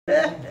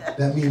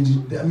That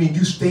means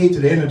you stayed to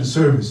the end of the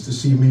service to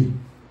see me.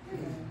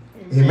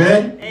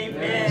 Amen?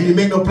 Amen. He didn't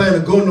make no plan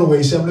to go nowhere.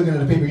 He said, I'm looking at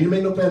the paper. He didn't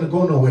make no plan to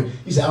go nowhere.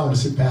 He said, I want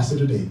to sit Pastor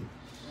today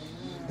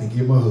and give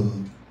him a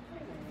hug.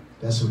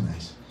 That's so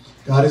nice.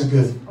 God is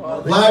good.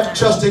 Life,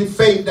 trusting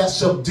faith that's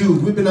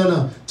subdued. We've been on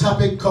a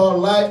topic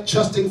called life,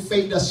 trusting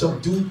faith that's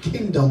subdued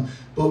kingdom.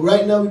 But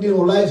right now we're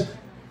dealing with life,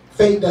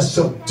 faith that's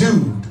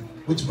subdued,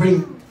 which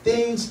brings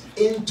things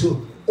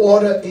into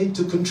order,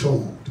 into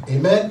control.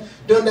 Amen?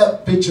 Doesn't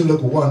that picture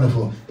look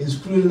wonderful?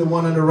 Including the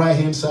one on the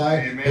right-hand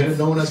side, better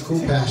known as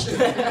co-pastor.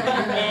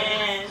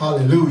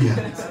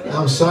 Hallelujah.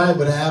 I'm sorry,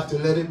 but I have to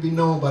let it be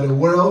known by the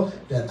world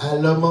that I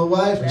love my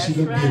wife and she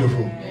looks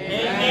beautiful.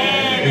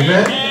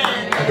 Amen?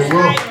 And the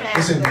world,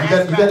 listen, you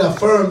got to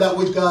affirm that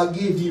which God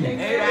gives you.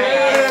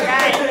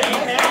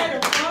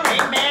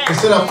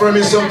 Instead of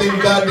affirming something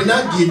God did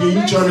not give you,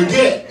 you're trying to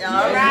get.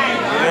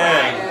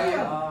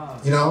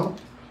 You know?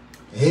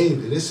 Hey,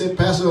 they said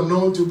pastors are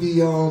known to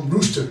be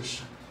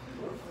roosters.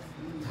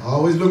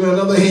 Always looking at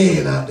another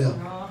hand out there.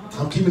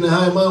 I'm keeping an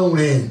eye on my own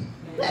hand.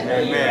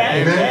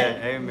 Amen.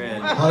 Amen.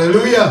 Amen.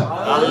 Hallelujah.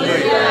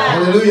 Hallelujah.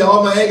 Hallelujah.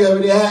 All my eggs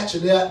already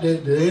hatched. They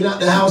ain't out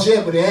the house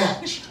yet, but they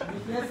hatched.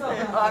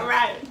 All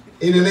right.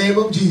 In the name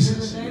of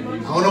Jesus. I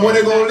don't know when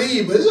they're going to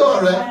leave, but it's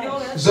all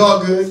right. It's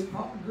all good.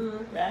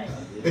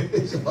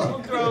 It's all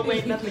good. Throw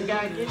away nothing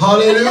God gives you.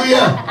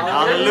 Hallelujah.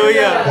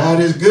 Hallelujah. God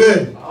is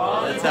good.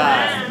 All the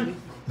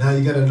time. Now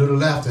you got a little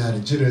laughter out.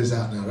 The jitter is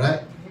out now,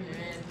 right?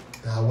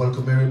 Now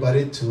welcome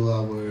everybody to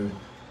our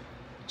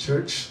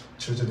church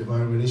of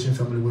Divine Relation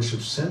Family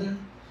Worship Center,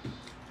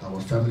 our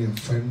Family and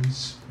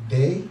Friends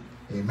Day.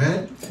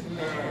 Amen.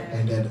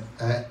 And that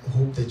I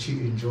hope that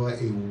you enjoy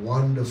a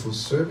wonderful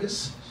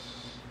service.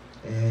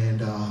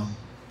 And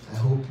I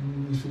hope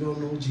you, if you don't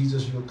know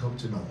Jesus, you'll come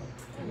to know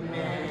him.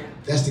 Amen.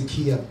 That's the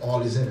key of all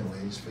this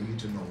anyways, for you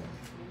to know him.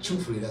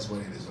 Truthfully, that's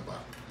what it is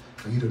about.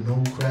 For you to know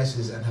who Christ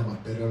is and have a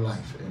better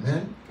life.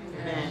 Amen?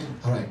 Amen.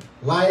 All right.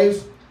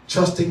 Life,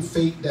 trusting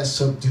faith that's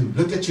subdued.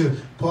 Look at your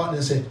partner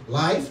and say,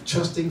 life,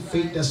 trusting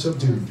faith that's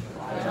subdued.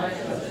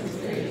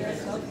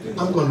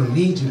 I'm going to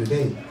need you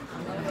today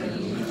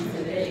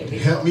to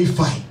help me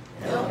fight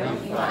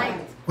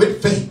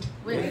with faith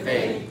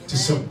to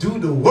subdue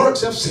the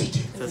works of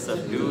Satan. To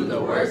subdue the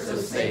works of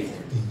Satan.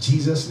 In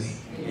Jesus'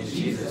 name. In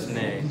Jesus'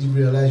 name. You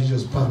realize you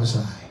just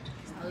prophesied.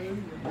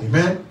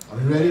 Amen?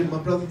 Are you ready, my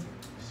brother?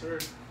 Sir.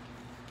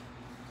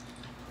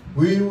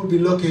 We will be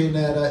looking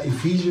at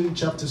Ephesians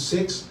chapter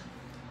 6,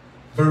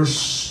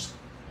 verse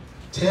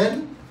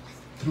 10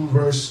 through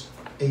verse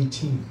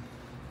 18.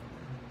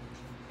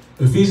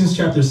 Ephesians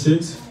chapter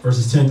 6,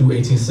 verses 10 through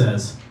 18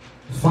 says,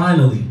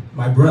 Finally,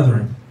 my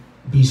brethren,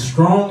 be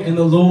strong in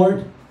the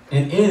Lord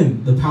and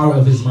in the power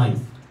of his might.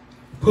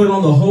 Put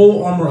on the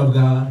whole armor of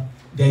God,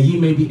 that ye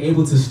may be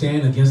able to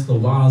stand against the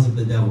wiles of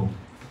the devil.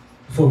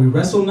 For we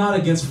wrestle not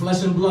against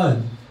flesh and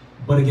blood,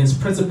 but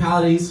against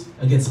principalities,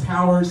 against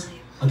powers,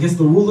 against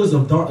the rulers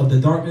of the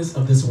darkness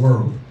of this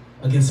world,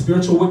 against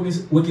spiritual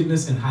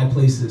wickedness in high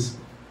places.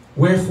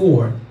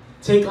 Wherefore,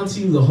 take unto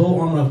you the whole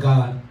armor of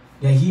God,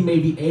 that ye may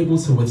be able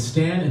to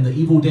withstand in the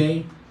evil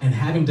day, and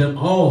having done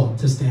all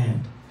to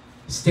stand.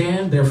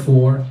 Stand,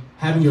 therefore,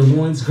 having your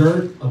loins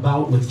girt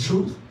about with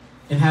truth,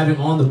 and having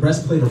on the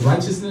breastplate of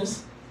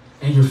righteousness,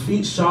 and your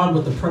feet shod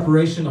with the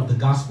preparation of the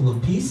gospel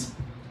of peace.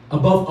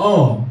 Above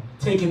all,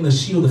 taking the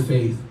shield of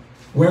faith,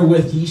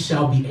 wherewith ye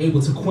shall be able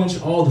to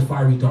quench all the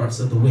fiery darts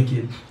of the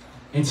wicked,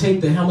 and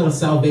take the helmet of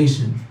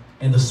salvation,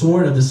 and the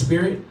sword of the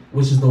Spirit,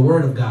 which is the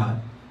word of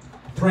God,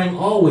 praying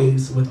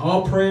always with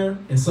all prayer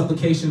and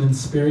supplication in the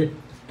Spirit,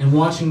 and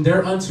watching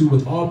thereunto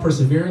with all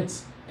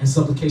perseverance and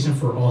supplication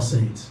for all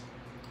saints.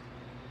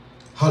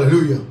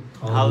 Hallelujah.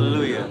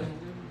 Hallelujah.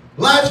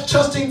 Life,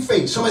 trusting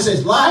faith. Somebody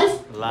says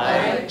life,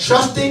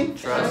 trusting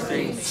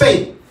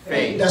faith.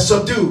 Faith. That's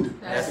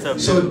subdued. That's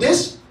subdued. So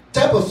this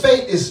type of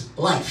faith is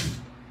life.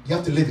 You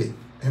have to live it.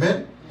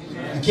 Amen?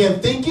 You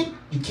can't think it.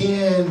 You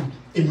can't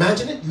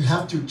imagine it. You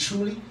have to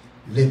truly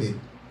live it.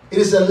 It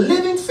is a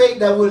living faith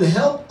that will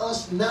help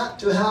us not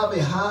to have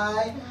a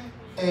high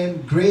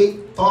and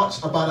great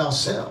thoughts about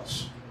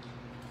ourselves.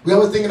 We're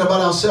always thinking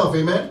about ourselves.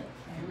 Amen?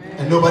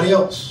 And nobody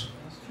else.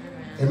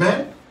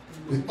 Amen?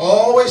 We're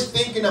always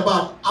thinking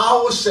about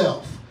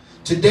ourselves.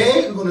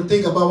 Today, we're going to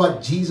think about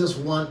what Jesus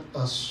wants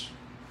us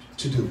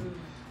to do.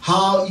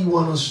 How he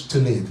wants us to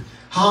live.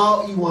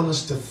 How he wants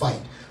us to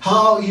fight.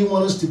 How he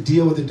wants us to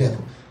deal with the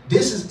devil.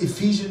 This is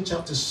Ephesians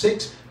chapter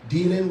 6,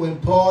 dealing when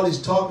Paul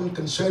is talking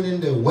concerning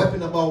the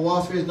weapon of our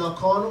warfare is not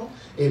carnal.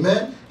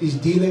 Amen. He's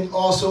dealing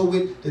also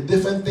with the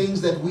different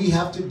things that we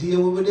have to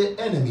deal with the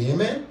enemy.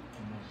 Amen.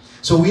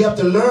 So we have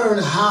to learn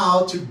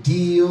how to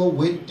deal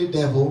with the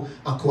devil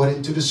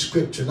according to the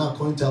scripture. Not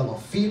according to our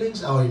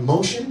feelings, our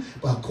emotion,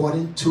 but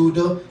according to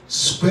the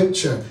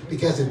scripture.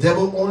 Because the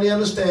devil only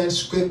understands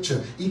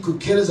scripture. He could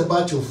kill us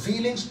about your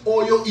feelings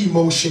or your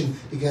emotion.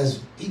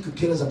 Because he could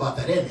kill us about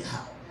that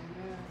anyhow.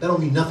 That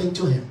don't mean nothing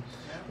to him.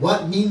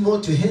 What means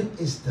more to him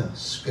is the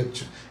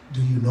scripture.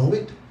 Do you know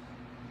it?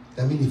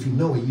 That means if you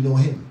know it, you know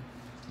him.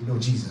 You know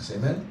Jesus.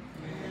 Amen?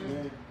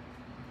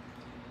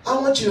 I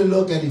want you to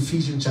look at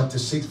Ephesians chapter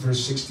 6,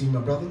 verse 16, my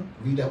brother.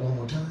 Read that one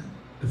more time.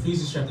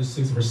 Ephesians chapter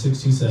 6, verse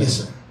 16 says, Yes,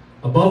 sir.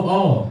 Above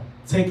all,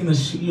 taking the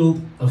shield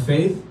of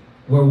faith,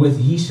 wherewith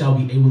ye shall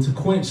be able to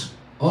quench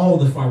all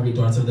the fiery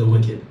darts of the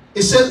wicked.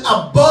 It says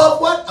above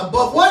what?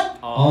 Above what?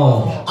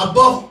 All.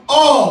 Above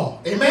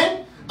all.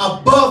 Amen?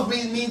 Above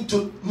means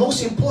to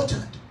most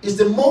important. It's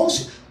the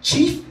most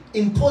chief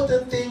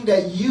important thing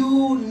that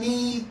you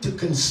need to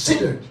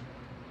consider.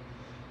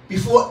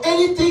 Before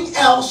anything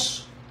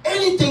else,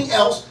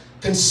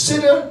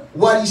 consider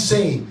what he's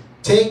saying.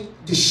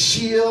 Take the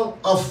shield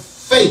of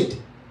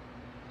faith.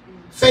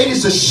 Faith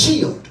is a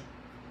shield.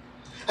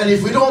 And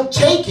if we don't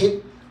take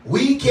it,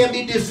 we can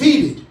be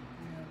defeated.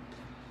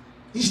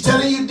 He's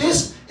telling you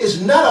this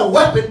is not a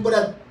weapon, but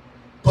a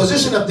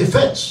position of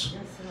defense.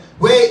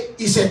 Where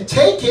he said,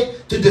 take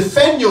it to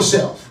defend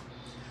yourself.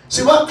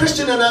 See, what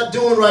Christians are not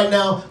doing right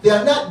now, they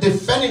are not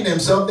defending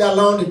themselves. They're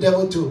allowing the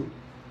devil to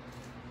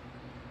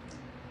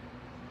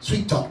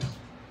sweet talk them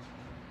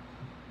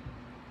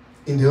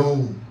in their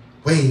own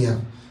way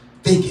of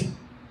thinking.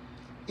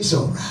 It's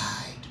all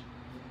right.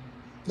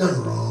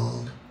 Nothing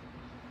wrong.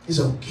 It's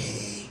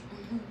okay.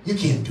 You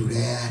can't do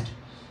that.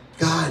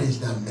 God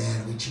is not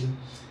mad with you.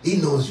 He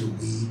knows you're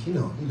weak.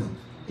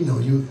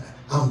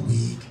 I'm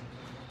weak.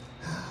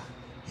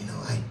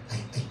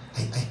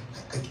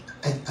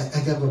 I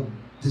have a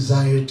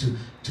desire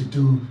to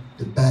do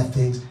the bad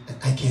things, and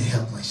I can't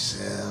help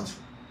myself.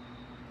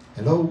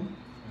 Hello?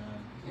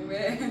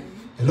 Amen.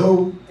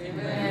 Hello?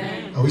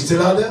 Amen. Are we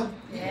still out there?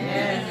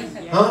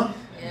 Yes. Huh?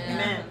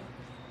 Amen.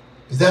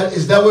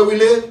 Is that where we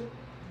live?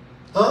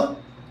 Huh?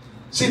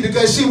 See,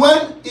 because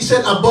when he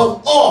said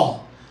above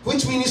all,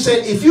 which means he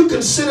said if you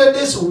consider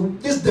this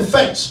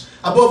defense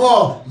above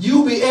all,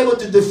 you'll be able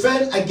to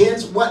defend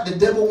against what the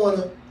devil want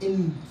to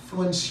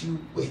influence you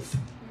with.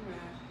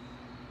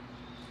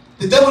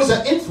 The devil is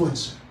an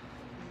influencer.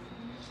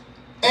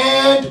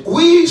 And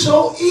we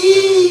so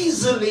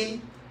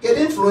easily get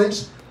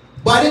influenced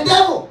by the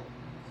devil.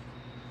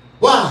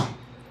 Why?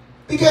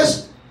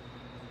 Because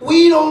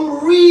we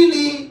don't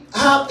really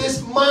have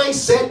this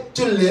mindset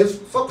to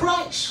live for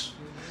Christ.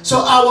 So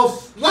our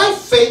life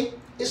faith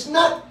is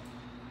not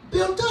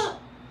built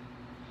up.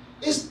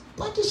 It's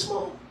pretty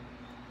small.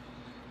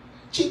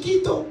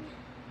 Chiquito.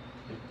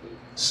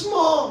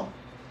 Small.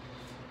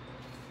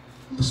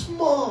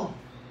 Small.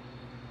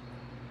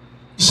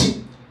 You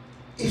see,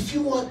 if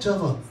you want to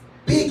have a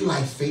big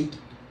life faith,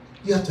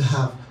 you have to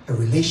have a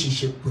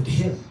relationship with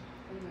Him.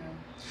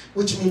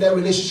 Which means that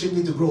relationship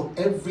needs to grow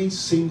every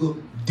single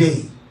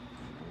day.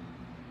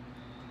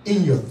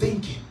 In your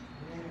thinking,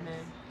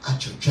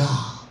 at your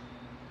job,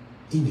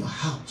 in your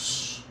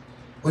house,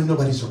 when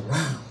nobody's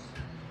around,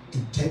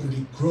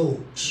 integrity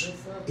grows.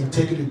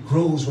 Integrity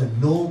grows when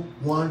no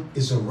one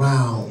is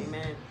around.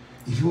 Amen.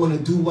 If you want to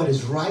do what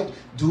is right,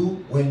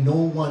 do when no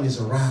one is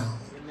around.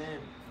 Amen.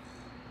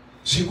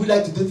 See, we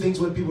like to do things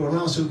when people are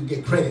around so we can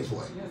get credit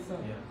for it. Yes, sir.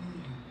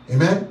 Yeah.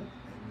 Amen?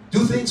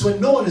 Do things when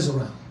no one is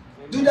around.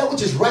 Do that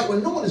which is right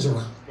when no one is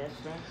around. That's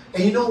right.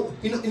 And you know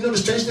the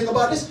strange thing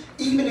about this?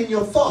 Even in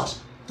your thoughts,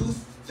 do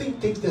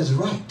think things that's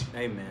right.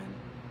 Amen.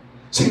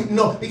 See,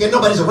 no, because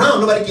nobody's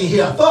around, nobody can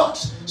hear our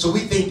thoughts. So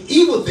we think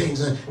evil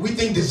things, and we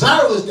think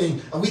desirous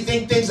things, and we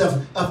think things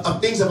of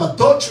things of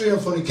adultery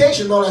and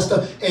fornication and all that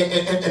stuff,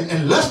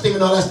 and lusting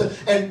and all that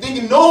stuff, and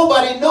thinking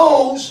nobody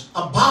knows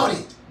about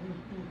it.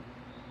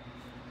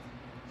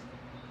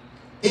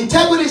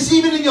 Integrity is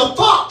even in your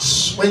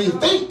thoughts when you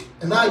think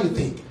and how you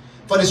think.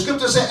 For the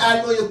scripture says,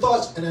 I know your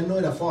thoughts and I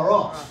know they're far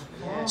off.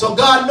 So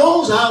God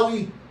knows how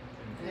we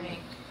Think.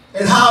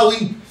 and how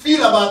we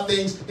feel about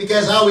things,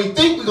 because how we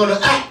think we're going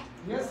to act.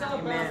 Yes, sir,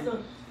 Amen.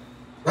 Pastor.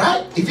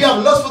 Right? If you have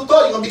a lustful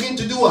thought, you're going to begin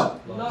to do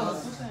what?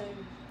 Lust.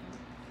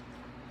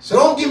 So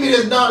don't give me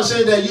this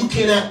nonsense that you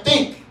cannot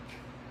think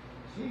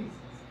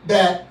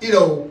that,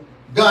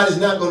 God is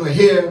not going to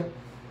hear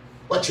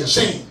what you're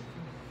saying.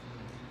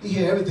 He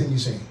hears everything you're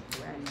saying.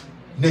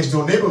 Next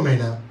door neighbor may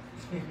not,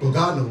 but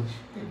God knows.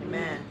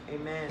 Amen.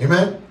 Amen.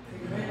 Amen?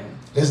 Amen.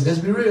 Let's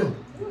be real.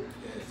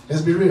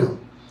 Let's be real.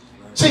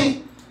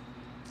 See,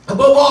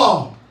 above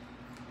all,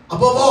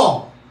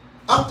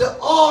 after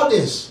all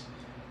this,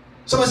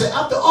 someone said,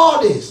 after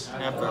all this,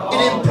 After it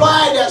all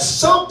implies that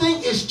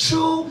something is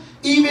true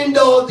even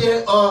though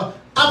there are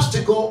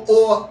obstacle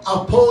or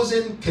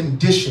opposing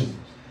condition.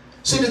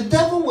 See, the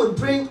devil will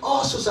bring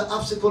all sorts of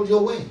obstacles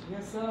your way.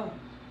 Yes, sir.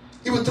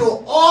 He will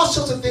throw all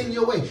sorts of things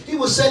your way. He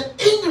will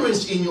set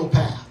ignorance in your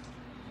path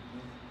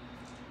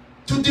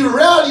to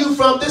derail you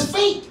from this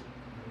faith.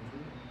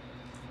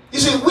 You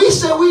see, we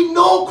say we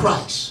know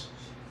Christ,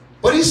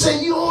 but he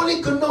said you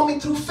only can know me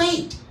through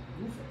faith.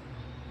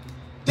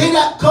 They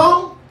that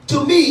come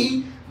to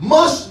me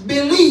must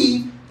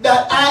believe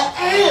that I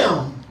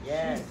am.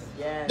 Yes.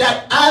 Yes.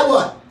 That I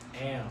what?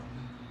 Am.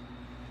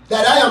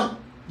 That I am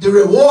the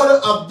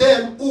rewarder of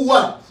them who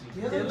what?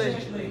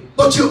 Diligently.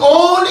 But you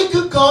only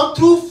could come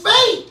through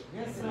faith.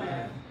 Yes,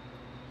 sir.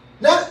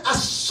 Not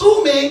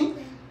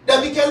assuming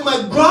that because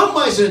my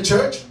grandma is in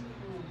church,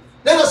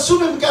 not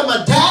assuming because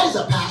my dad is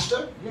a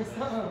pastor, Yes,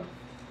 sir.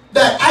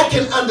 that I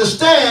can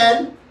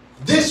understand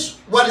this,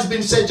 what has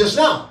been said just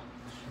now.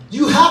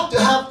 You have to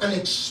have an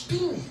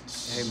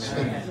experience.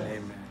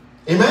 Amen.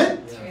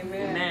 Amen?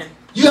 Amen.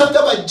 You have to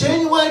have a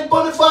genuine,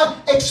 bona fide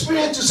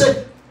experience to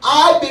say,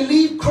 I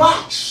believe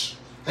Christ.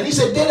 And he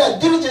said, they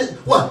that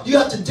what? You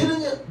have to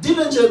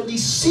diligently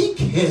seek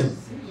him.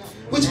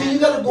 Which means you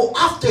got to go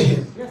after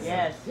him.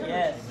 Yes,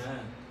 yes.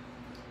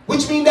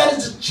 Which means that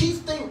is the chief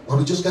thing. Well,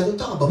 we just got to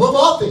talk about. Above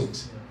all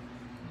things.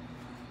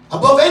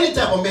 Above any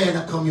type of man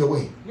that come your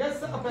way. Any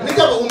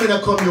type of woman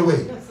that come your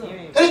way.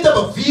 Any type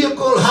of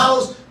vehicle,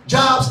 house,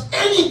 jobs,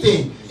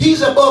 anything.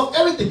 He's above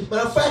everything.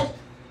 Matter of fact,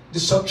 the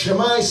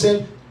Shema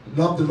said,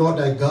 love the Lord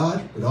thy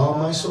God with all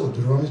my soul.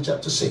 Deuteronomy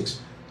chapter 6.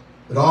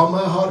 With all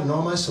my heart and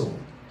all my soul.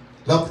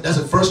 Love, that's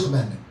the first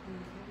commandment.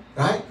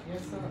 Right?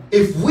 Yes, sir.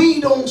 If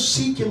we don't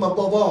seek him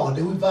above all,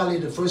 then we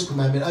violate the first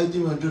commandment. How do you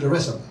think we're going to do the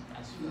rest of them?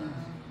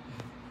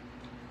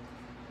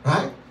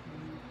 Right?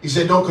 He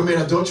said, don't commit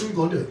adultery, we're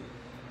going to do it.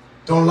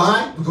 Don't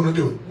lie, we're going to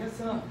do it. Yes,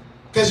 sir.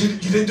 Because you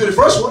didn't do the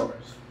first one.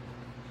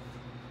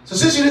 So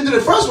since you didn't do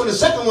the first one, the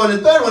second one, the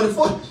third one, the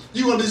fourth,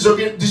 you're going to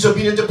be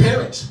disobedient to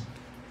parents.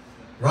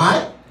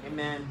 Right?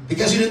 Amen.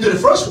 Because you didn't do the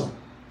first one.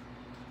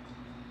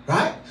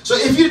 Right? So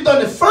if you've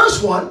done the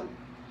first one,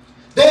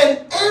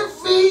 then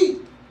every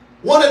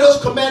one of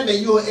those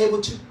commandments you are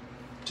able to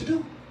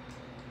do.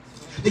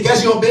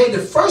 Because you obey the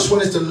first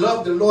one is to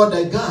love the Lord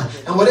thy God.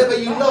 And whatever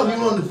you love, you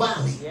want to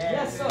violate.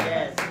 Yes,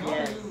 yes,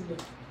 yes.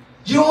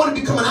 You don't want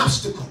to become an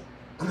obstacle.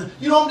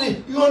 You don't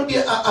want to be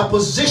a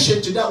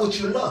opposition to that which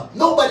you love.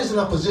 Nobody's in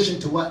opposition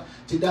to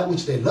that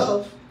which they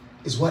love.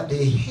 Is what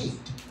they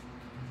hate.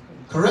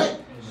 Correct?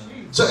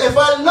 So if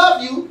I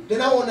love you,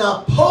 then I want to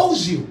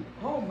oppose you.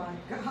 Oh my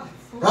God.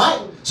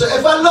 Right? So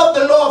if I love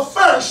the Lord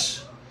first,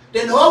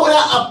 then how would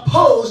I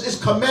oppose his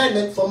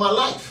commandment for my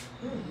life?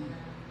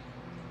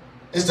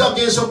 Instead of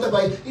getting something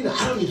about,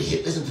 I don't need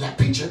to listen to that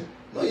preacher.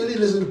 No, you need to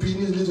listen to the preacher,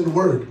 you need to listen to the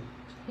word.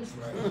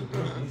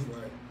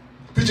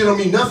 Preacher don't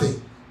mean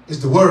nothing. It's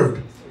the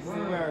word.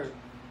 Word.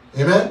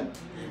 Amen?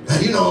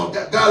 And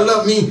God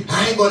love me,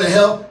 I ain't going to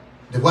hell.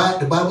 The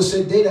Bible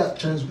said they that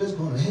transgress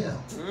going to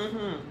hell.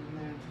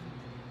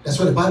 That's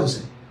what the Bible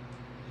said.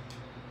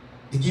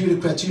 They give you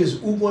the criteria,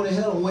 who going to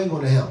hell and who ain't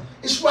going to hell.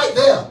 It's right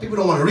there. People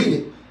don't want to read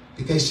it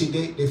because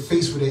they're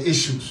faced with their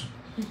issues.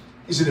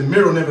 He said the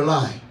mirror never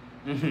lie.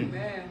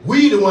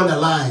 We the one that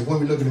lie when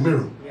we look in the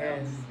mirror.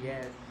 Yes,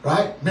 yes.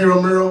 Right?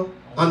 Mirror, mirror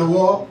on the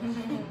wall.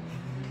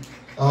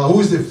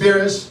 Who's the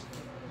fairest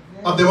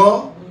of them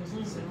all?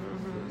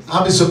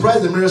 I'll be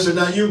surprised the mirror said,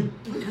 not you.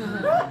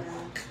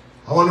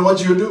 I wonder what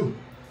you'll do.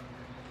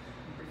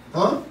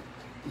 Huh?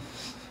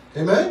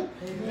 Amen?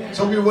 Amen?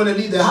 Some people, when they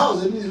leave their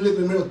house, they need to look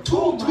in the mirror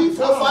 2, 3,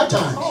 4, 5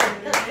 times.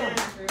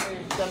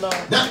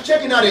 Not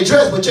checking how they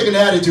dress, but checking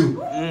their attitude.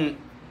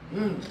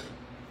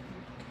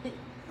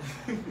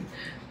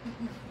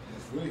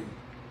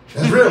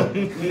 That's real.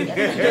 Checking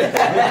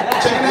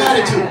the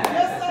attitude.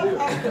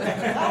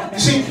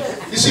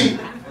 You see,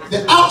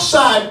 the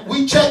outside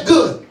we check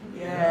good.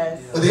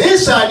 Yes. But the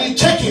inside needs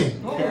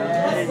checking.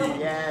 Yes.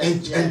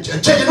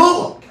 And checking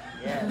over.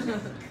 Yes.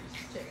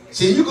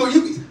 See, you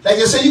like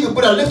I said, you can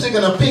put a lipstick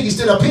on a pig, he's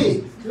still a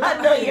pig.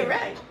 I know you're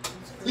right.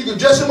 You can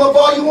dress him up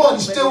all you want,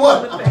 he's still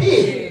what? A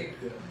pig.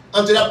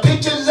 Until that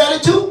pig changes his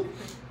attitude,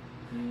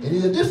 and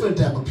he's a different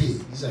type of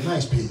pig. He's a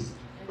nice pig.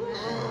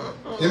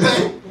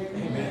 Amen?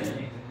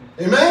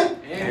 Amen?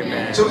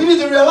 Amen? So we need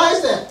to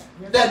realize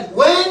that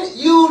when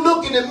you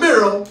look in the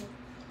mirror,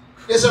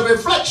 it's a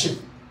reflection.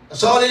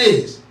 That's all it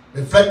is.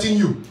 Reflecting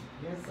you.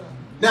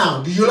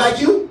 Now, do you like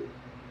you?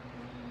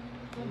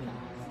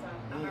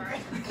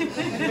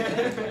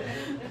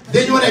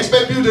 Then you want to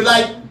expect people to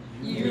like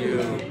you.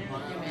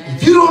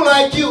 If you don't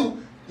like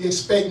you, you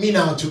expect me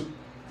now to.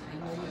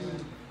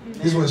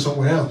 This one is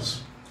somewhere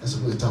else. That's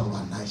what we're talking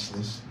about,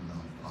 niceness,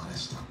 all that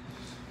stuff.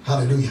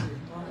 Hallelujah.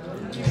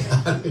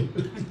 Hallelujah.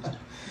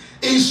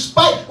 In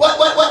spite,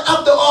 what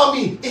after all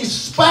mean? In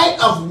spite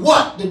of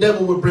what the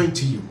devil will bring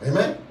to you.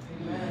 Amen?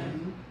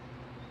 Amen.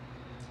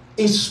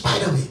 In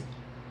spite of it.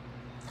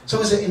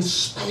 Someone said, in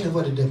spite of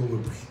what the devil will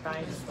bring.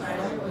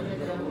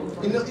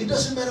 It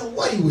doesn't matter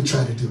what he would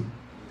try to do.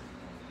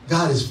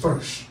 God is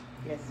first.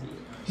 Yes.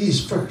 He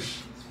is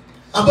first.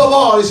 Above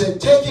all, he said,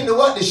 taking the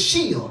what? The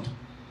shield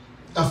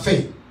of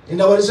faith. Isn't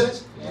that what it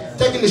says? Yes.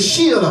 Taking the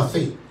shield of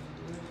faith.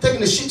 Taking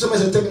the shield.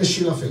 Somebody said, taking the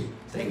shield of faith.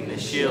 Taking the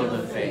shield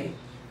of faith.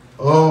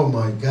 Oh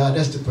my God,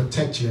 that's to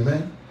protect you,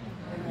 amen?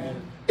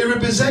 It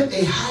represents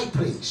a high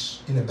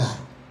place in the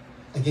battle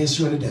against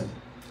you and the devil.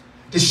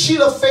 The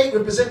shield of faith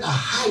represents a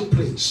high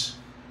place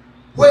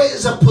where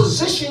it's a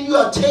position you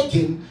are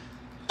taking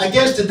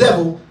against the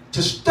devil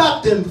to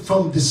stop them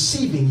from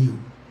deceiving you,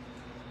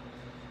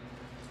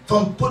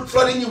 from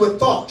flooding you with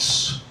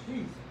thoughts.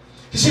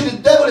 You see, the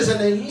devil is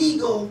an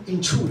illegal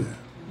intruder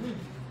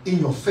in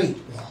your faith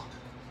walk.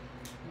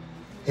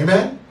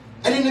 Amen?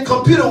 And in the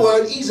computer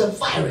world, he's a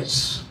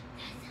virus.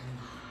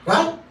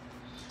 Right?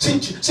 See,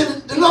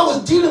 the Lord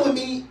was dealing with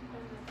me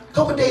a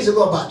couple days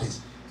ago about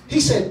this. He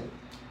said,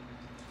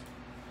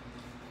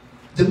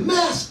 The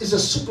mask is a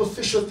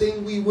superficial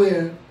thing we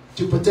wear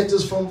to protect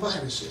us from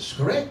viruses,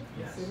 correct?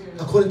 Yes.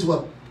 According to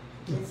what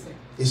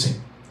they say.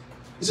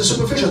 It's a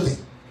superficial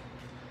thing.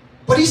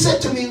 But he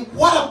said to me,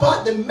 what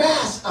about the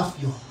mask of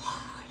your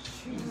heart?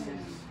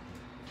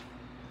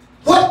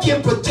 What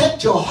can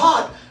protect your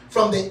heart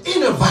from the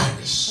inner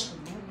virus?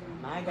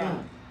 My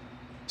God.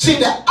 See,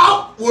 the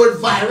outward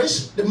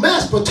virus, the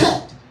mask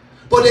protect.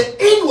 But the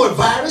inward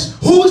virus,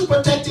 who is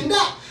protecting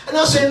that? And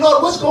I said,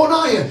 Lord, what's going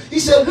on here?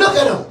 He said, look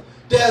at them.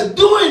 They're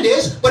doing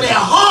this, but their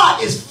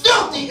heart is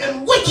filthy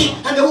and wicked,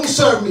 and they won't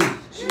serve me.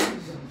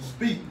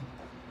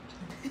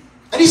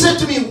 And he said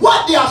to me,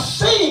 what they are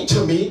saying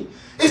to me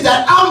is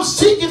that I'm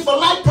seeking for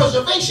life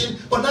preservation,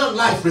 but not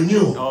life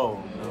renewal.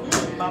 Oh,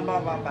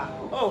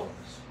 Oh.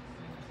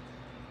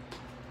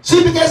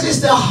 See, because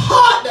it's the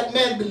heart that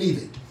man believe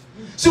it.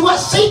 See, what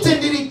Satan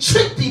did, he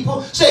trick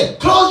people, say,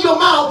 close your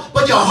mouth,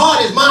 but your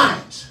heart is mine.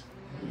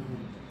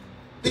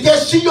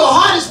 Because, see, your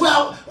heart is where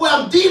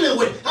I'm dealing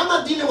with. I'm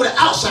not dealing with the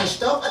outside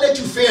stuff. I let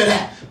you fear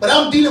that. But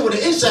I'm dealing with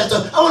the inside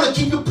stuff. I want to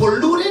keep you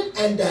polluted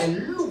and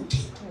diluted.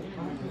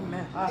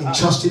 And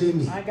trusting in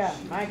me. My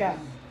God. My God.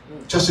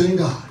 Trusting in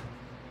God.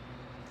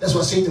 That's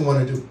what Satan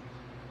want to do.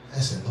 I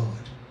said, Lord.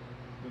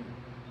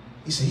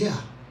 He said, yeah.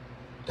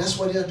 That's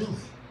what they're doing.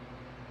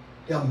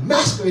 They are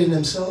masquerading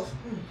themselves,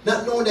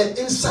 not knowing that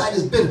inside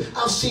is bitter.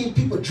 I've seen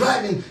people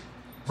driving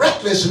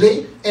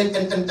recklessly and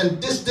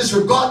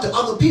disregard to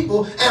other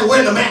people and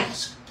wearing a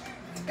mask.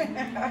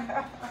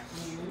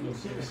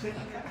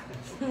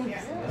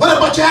 What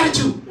about your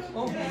attitude?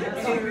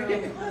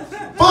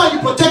 Fine,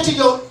 you're protecting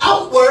your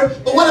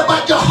outward, but what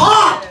about your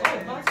heart?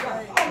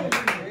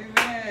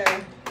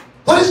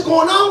 What is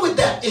going on with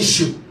that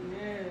issue?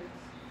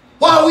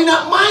 Why are we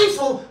not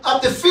mindful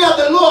of the fear of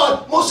the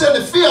Lord? Most of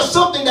the fear of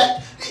something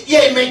that, yeah,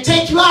 it may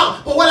take you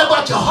out, but what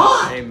about your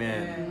heart?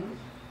 Amen.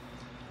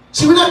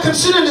 See, we're not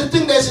considering the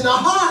thing that's in our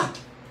heart.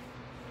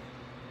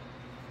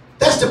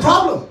 That's the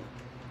problem.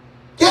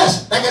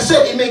 Yes, like I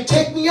said, it may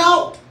take me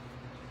out.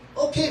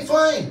 Okay,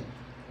 fine.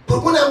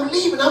 But when I'm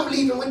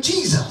leaving with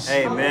Jesus.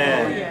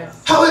 Amen.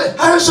 I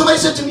heard somebody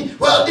say to me,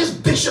 well, this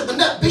bishop and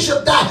that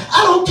bishop died.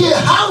 I don't care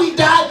how he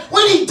died.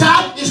 When he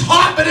died, his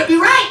heart better be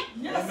right.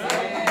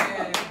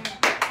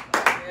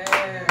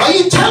 Are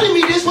you telling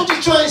me this? What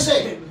you trying to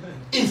say?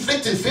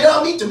 Inflicting fear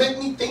on me to make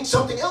me think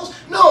something else?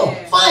 No,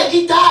 fine,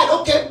 he died.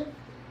 Okay.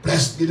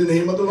 Blessed be the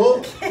name of the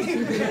Lord.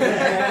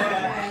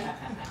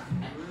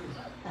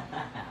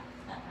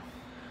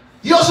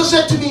 He also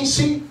said to me,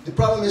 see, the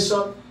problem is,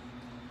 son,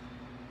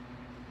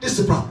 this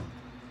is the problem.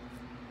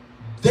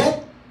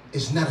 Death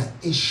is not an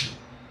issue.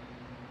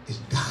 It's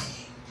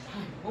dying.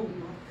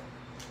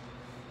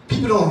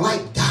 People don't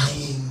like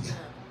dying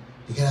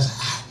because of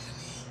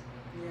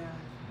agony.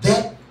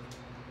 Death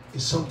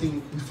is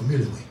something we're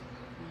familiar with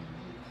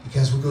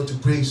because we go to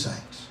grave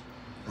sites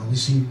and we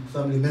see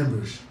family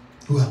members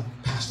who have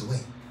passed away.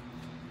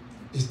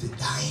 It's the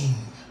dying.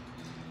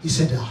 He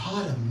said the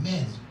heart of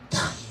man is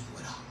dying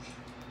without me.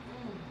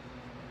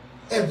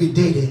 Every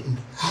day they're in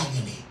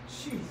agony.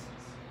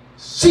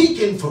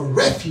 Seeking for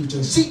refuge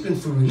and seeking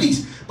for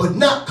release, but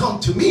not come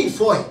to me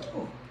for it.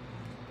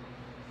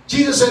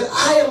 Jesus said,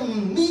 I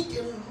am meek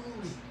and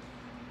holy.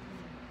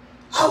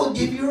 I will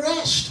give you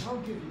rest.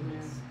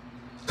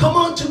 Come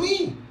on to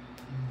me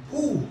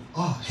who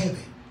are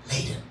heavy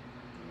laden,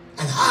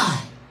 and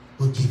I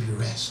will give you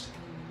rest.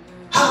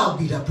 I'll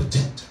be that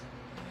protector.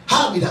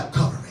 I'll be that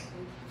covering.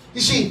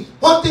 You see,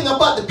 one thing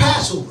about the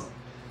Passover,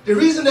 the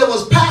reason there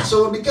was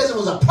Passover because it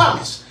was a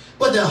promise,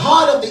 but the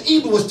heart of the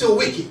evil was still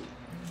wicked.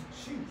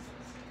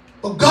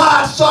 But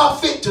God saw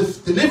fit to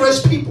deliver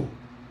his people.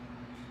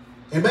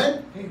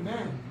 Amen?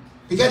 Amen.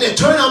 Because they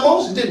turned on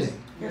Moses, didn't they?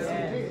 Yes,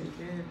 they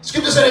did.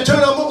 Scripture said they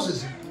turned on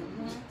Moses.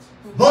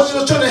 Moses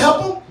was trying to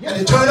help them, and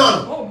they turned on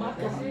him. Oh my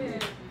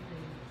God.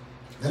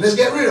 Now let's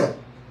get real.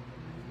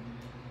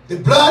 The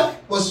blood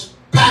was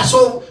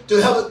Passover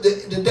to help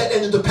the death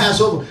ended the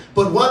Passover.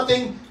 But one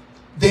thing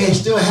they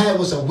still had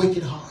was a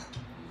wicked heart.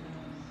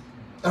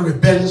 A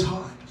rebellious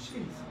heart.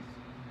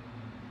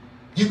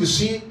 You could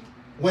see it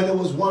when it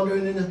was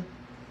wandering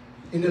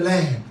in the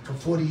land for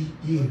 40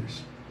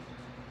 years.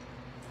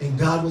 And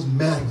God was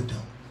mad with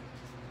them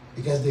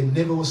because they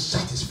never was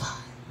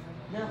satisfied.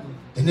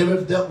 They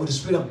never dealt with the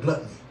spirit of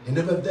gluttony. They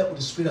never dealt with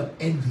the spirit of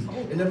envy.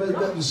 They never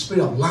dealt with the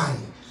spirit of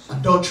lying,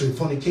 adultery,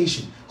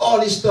 fornication. All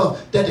this stuff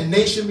that the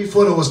nation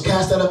before them was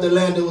cast out of the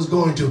land they was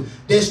going to.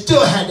 They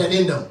still had that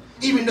in them.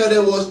 Even though they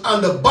was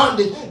under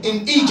bondage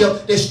in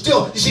Egypt, they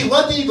still, you see,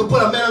 one thing you can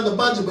put a man under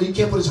bondage, but you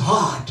can't put his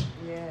heart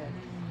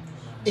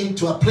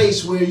into a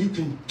place where you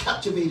can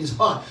captivate his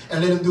heart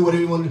and let him do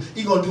whatever you want to do.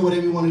 He's going to do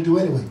whatever you want to do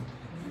anyway.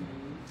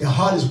 Their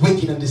heart is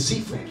wicked and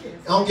deceitful.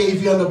 I don't care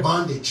if you're under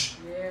bondage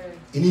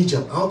in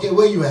Egypt. I don't care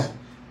where you at.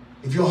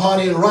 If your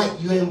heart ain't right,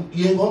 you ain't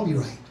going to be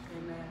right.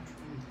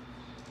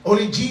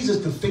 Only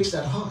Jesus could fix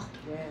that heart.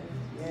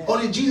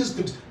 Only Jesus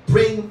could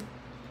bring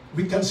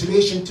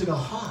reconciliation to the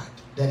heart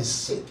that is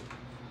sick.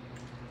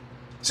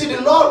 See,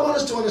 the Lord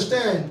wants us to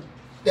understand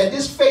that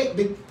this faith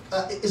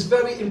is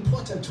very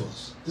important to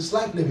us. This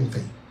life-living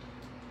faith.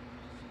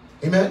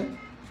 Amen?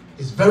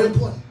 It's very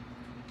important.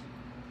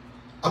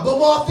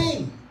 Above all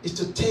things is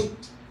to take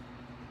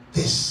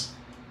this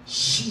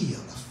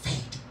shield of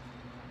faith.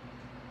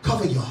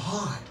 Cover your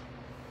heart.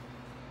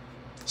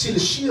 See, the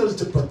shield is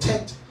to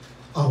protect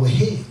our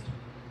head,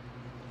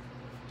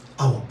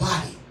 our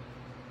body,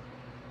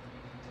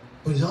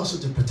 but it's also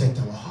to protect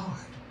our heart.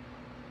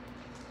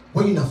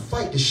 When you're in a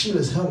fight, the shield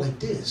is held like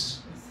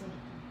this.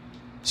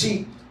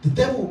 See, the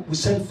devil will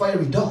send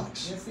fiery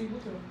darts. Yes, he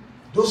would do.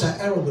 Those are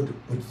arrows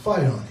with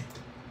fire on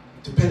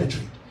it to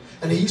penetrate.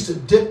 And they used to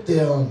dip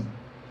the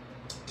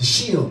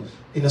shield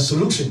in a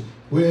solution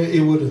where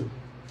it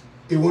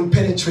wouldn't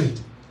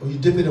penetrate. Or you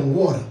dip it in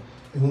water,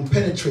 it won't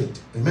penetrate.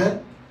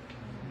 Amen?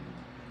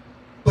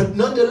 But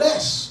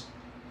nonetheless,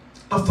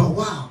 after a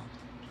while,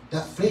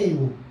 that flame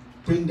will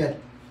bring that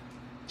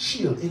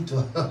shield into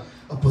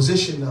a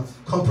position of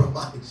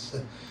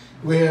compromise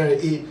where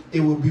it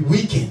will be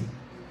weakened.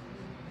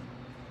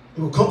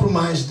 It will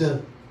compromise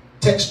the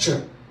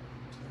texture.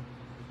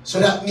 So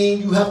that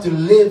means you have to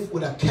live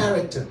with a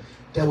character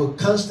that will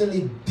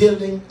constantly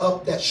building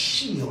up that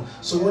shield.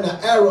 So when an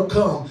arrow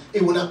comes,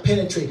 it will not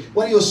penetrate.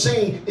 What you're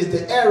saying is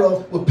the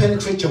arrow will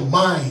penetrate your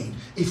mind.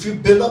 If you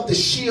build up the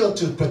shield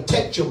to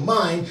protect your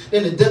mind,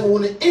 then the devil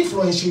will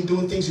influence you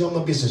doing things you have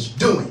no business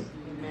doing.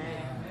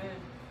 Amen?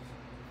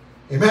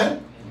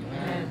 Amen?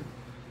 Amen.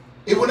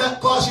 It will not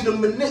cause you to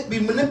be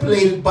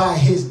manipulated by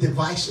his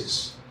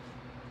devices.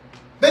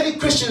 Many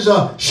Christians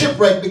are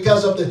shipwrecked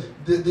because of the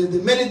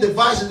many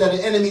devices that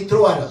the enemy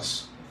throw at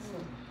us.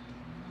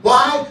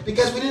 Why?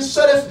 Because we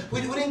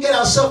didn't get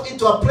ourselves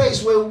into a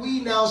place where we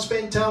now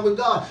spend time with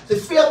God. The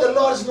fear of the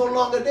Lord is no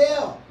longer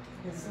there.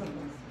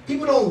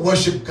 People don't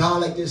worship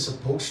God like they're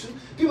supposed to.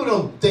 People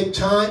don't take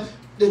time.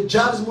 The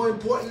job is more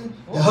important.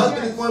 The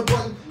husband is more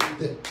important.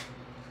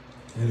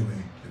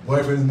 Anyway, the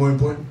boyfriend is more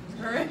important.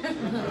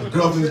 The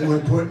girlfriend is more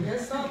important.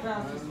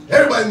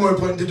 Everybody's more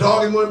important. The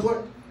dog is more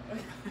important.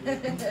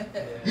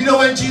 You know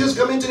when Jesus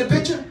come into the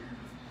picture?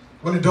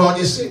 When the dog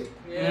gets sick.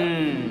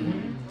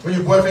 When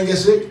your boyfriend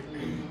gets sick.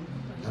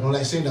 I don't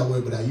like saying that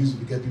word, but I use it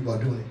because people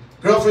are doing it.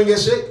 Girlfriend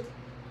gets sick.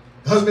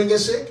 Husband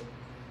gets sick.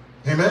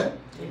 Amen?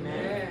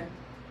 Amen.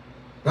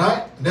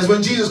 Right? And that's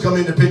when Jesus come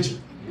in the picture.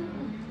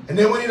 And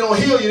then when he don't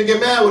heal you, you get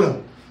mad with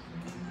him.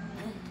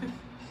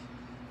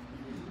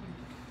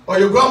 Or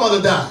your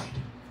grandmother died.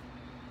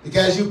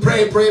 Because you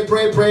pray.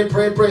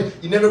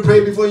 You never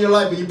prayed before in your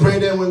life, but you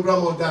prayed then when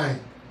grandma was dying.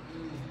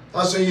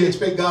 Also, you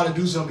expect God to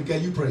do something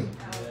because you pray.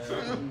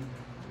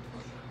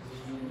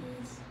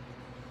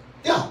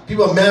 Yeah,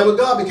 people are mad with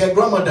God because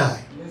grandma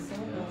died.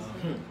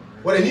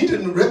 Well, they need to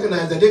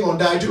recognize that they're going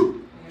to die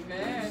too.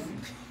 Amen.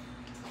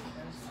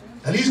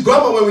 At least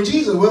grandma went with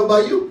Jesus. What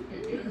about you?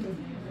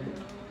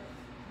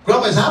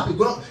 Grandma is happy.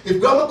 If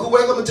grandma could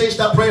wake up and tell you,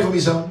 stop praying for me,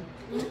 son.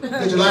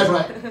 Get your life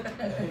right.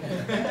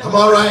 I'm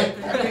all right.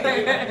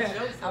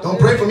 Don't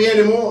pray for me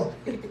anymore.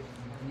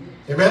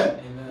 Amen?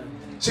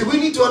 See, we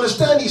need to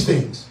understand these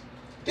things.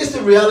 This is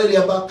the reality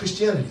about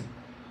Christianity.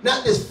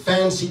 Not this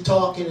fancy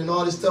talking and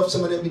all this stuff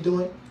some of them be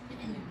doing.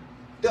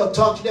 They'll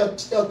talk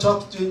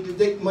to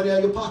take money out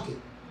of your pocket.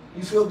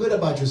 You feel good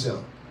about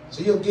yourself.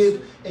 So you'll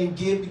give and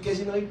give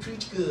because, you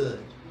preach good.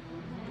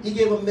 He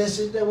gave a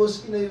message that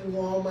was, it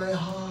warmed my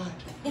heart.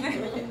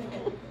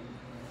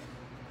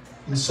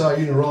 I'm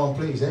sorry, you're in the wrong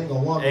place. I ain't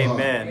going to warm my heart.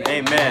 Amen.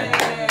 Amen.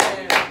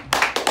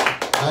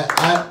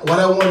 What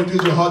I want to do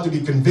is your heart to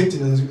be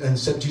convicted and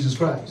accept Jesus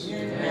Christ.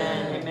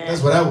 Amen.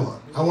 That's what I want.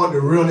 I want the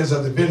realness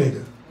of the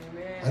vinegar.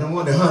 I don't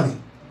want the honey.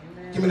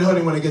 Give me the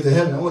honey when I get to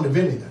heaven. I want the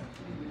vinegar.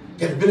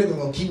 Get the vinegar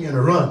going to keep me on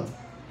the run.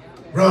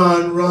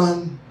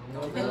 Run.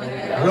 Don't look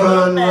back.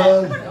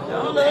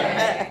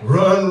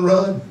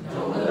 Run.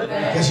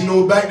 Guess you know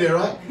what's back there,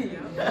 right?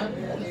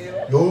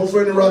 Your old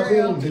friend the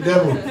raccoon, the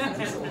devil.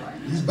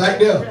 He's back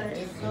there.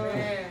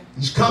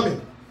 He's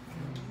coming.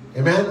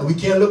 Amen? And we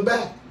can't look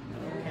back.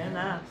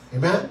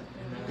 Amen?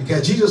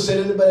 Because Jesus said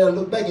anybody that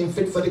look back ain't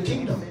fit for the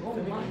kingdom.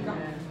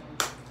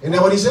 Isn't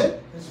that what he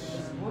said?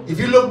 If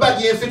you look back,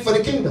 you ain't fit for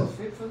the kingdom.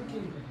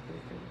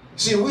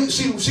 See,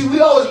 we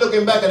always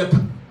looking back at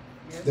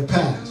the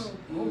past.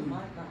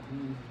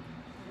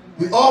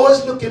 We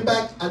always looking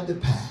back at the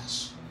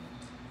past.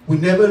 We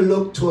never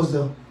look towards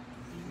the.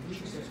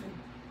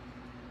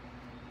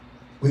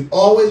 We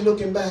always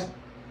looking back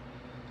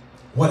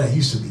what I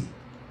used to be.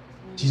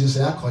 Jesus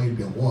said, I call you to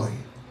be a warrior.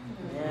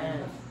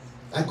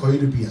 I call you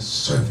to be a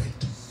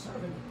servant.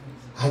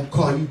 I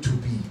call you to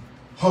be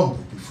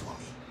humble before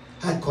me.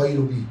 I call you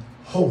to be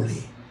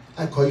holy.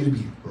 I call you to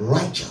be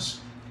righteous.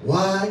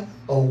 Why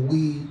are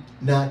we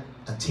not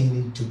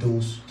attaining to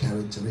those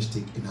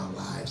characteristics in our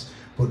lives?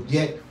 But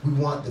yet we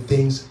want the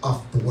things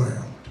of the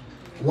world.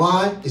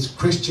 Why is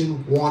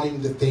Christian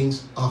wanting the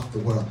things of the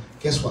world?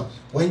 Guess what?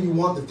 When you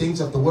want the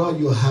things of the world,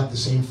 you'll have the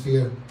same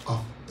fear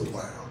of the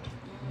world.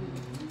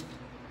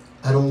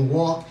 I don't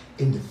walk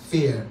in the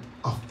fear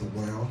of the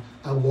world.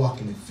 I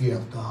walk in the fear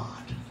of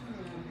God.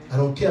 I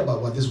don't care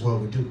about what this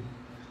world will do.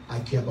 I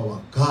care about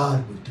what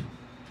God will do.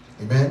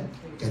 Amen?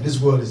 And this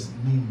world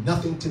means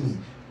nothing to me.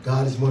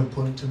 God is more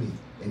important to me.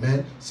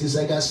 Amen. Since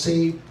I got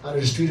saved out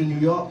of the street of New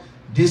York,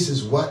 this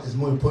is what is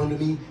more important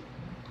to me.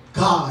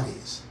 God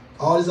is.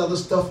 All this other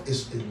stuff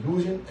is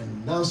illusion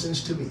and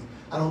nonsense to me.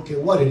 I don't care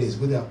what it is,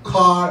 whether a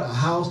car, a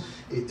house,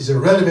 it's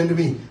irrelevant to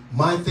me.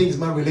 My thing is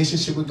my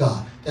relationship with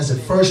God. That's the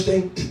first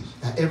thing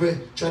I ever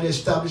try to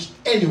establish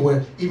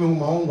anywhere, even with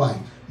my own wife.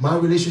 My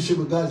relationship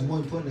with God is more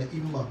important than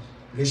even my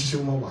relationship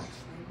with my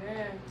wife.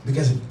 Amen.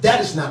 Because if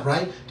that is not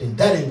right, then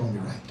that ain't going to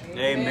be right.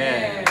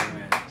 Amen.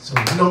 So,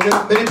 you know,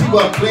 many people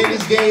are playing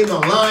this game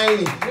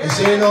online and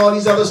saying all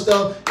these other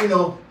stuff. You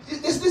know,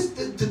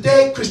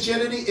 today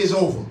Christianity is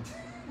over.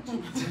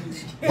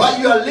 What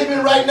you are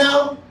living right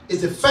now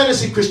is a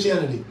fantasy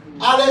Christianity.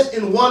 Alice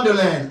in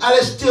Wonderland.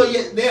 Alice still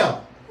yet there.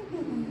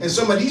 And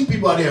some of these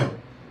people are there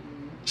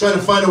trying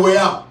to find a way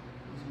out.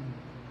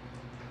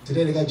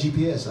 Today they got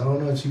GPS. I don't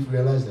know if you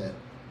realize that.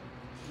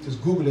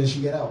 Just Google it and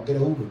she get out. Get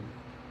an Uber.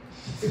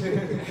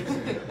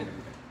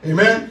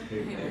 Amen?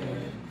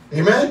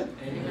 Amen?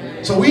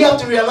 Amen? So we have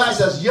to realize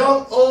as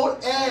young,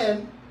 old,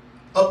 and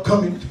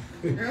upcoming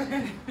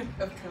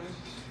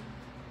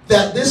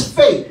that this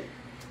faith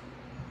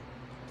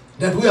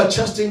that we are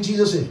trusting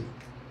Jesus in,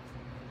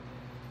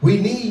 we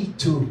need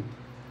to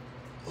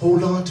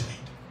hold on to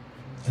it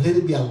and let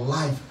it be a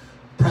life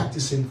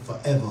practicing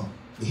forever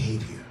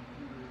behavior.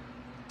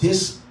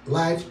 This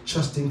life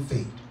trusting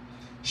faith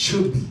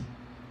should be,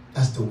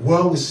 as the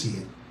world will see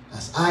it,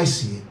 as I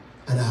see it,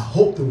 and I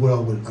hope the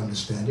world will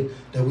understand it,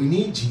 that we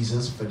need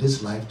Jesus for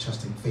this life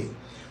trusting faith.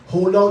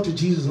 Hold on to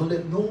Jesus. Don't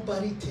let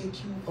nobody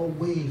take you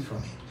away from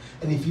it.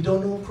 And if you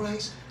don't know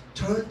Christ,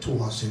 turn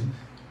towards him.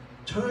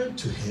 Turn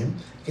to him,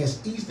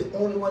 because he's the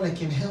only one that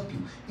can help you.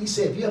 He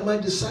said, if you are my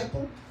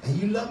disciple and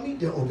you love me,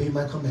 then obey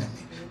my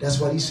commandment. That's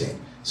what he said.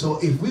 So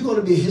if we're going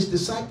to be his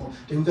disciple,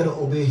 then we've got to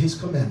obey his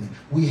commandment.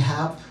 We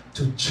have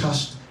to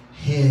trust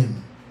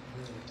him.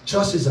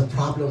 Trust is a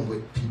problem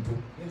with people.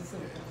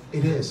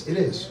 It is. It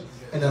is.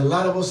 And a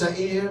lot of us are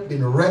here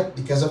been wrecked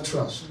because of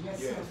trust.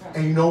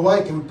 And you know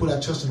why? Because we put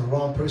our trust in the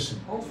wrong person.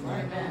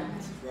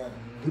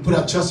 We put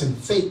our trust in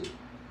fake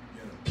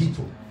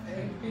people.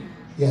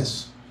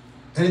 Yes.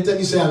 Anytime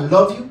you say, I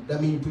love you,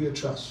 that means you put your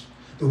trust.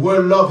 The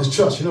word love is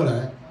trust. You know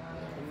that, right?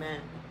 Amen.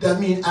 That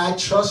means I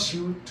trust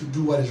you to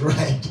do what is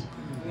right.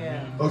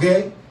 Yeah.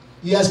 Okay?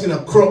 You're asking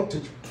a crook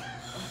to...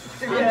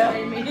 Yeah.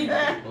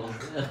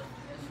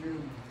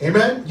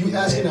 Amen? You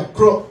asking a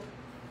crook.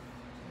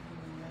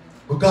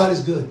 But God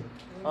is good.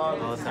 All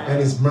the time. And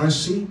his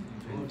mercy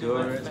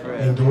endure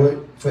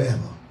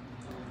forever.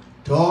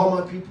 To all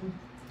my people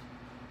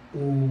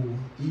who,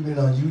 even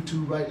on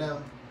YouTube right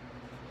now,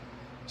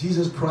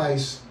 Jesus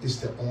Christ is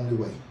the only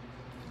way.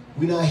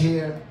 We're not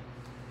here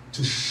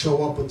to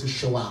show up or to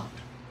show out.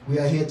 We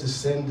are here to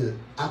send the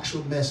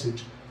actual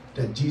message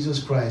that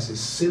Jesus Christ is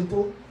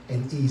simple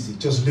and easy.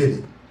 Just live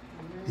it.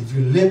 If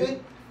you live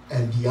it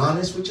and be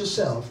honest with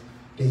yourself,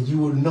 then you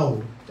will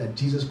know that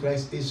Jesus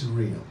Christ is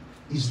real.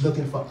 He's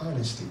looking for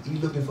honesty.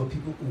 He's looking for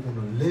people who are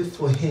going to live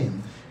for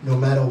him no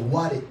matter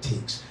what it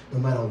takes, no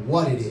matter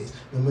what it is,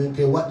 no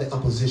matter what the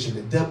opposition.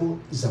 The devil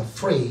is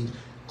afraid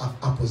of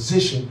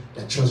opposition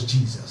that trusts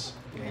Jesus.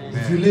 Amen.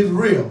 If you live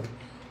real,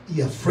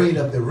 you're afraid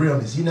of the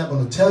realness. He's not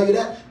going to tell you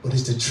that, but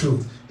it's the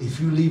truth. If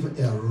you live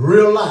a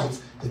real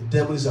life, the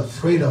devil is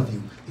afraid of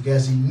you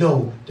because he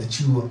knows that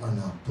you are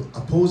an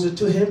opposer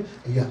to him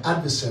and you're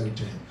adversary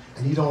to him.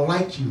 And he don't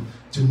like you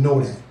to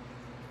know that.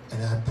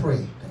 And I pray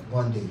that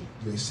one day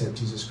you accept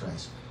Jesus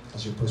Christ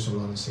as your personal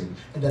Lord and Savior.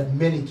 And that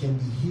many can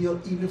be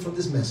healed even from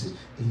this message.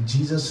 In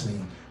Jesus'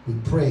 name, we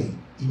pray.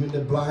 Even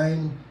the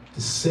blind,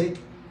 the sick,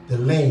 the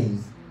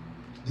lame,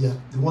 the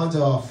ones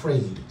that are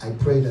afraid, I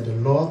pray that the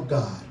Lord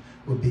God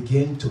will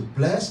begin to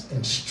bless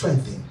and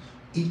strengthen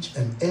each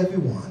and every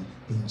one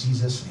in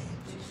Jesus' name.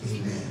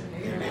 Amen.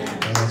 Amen.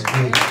 That's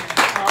great.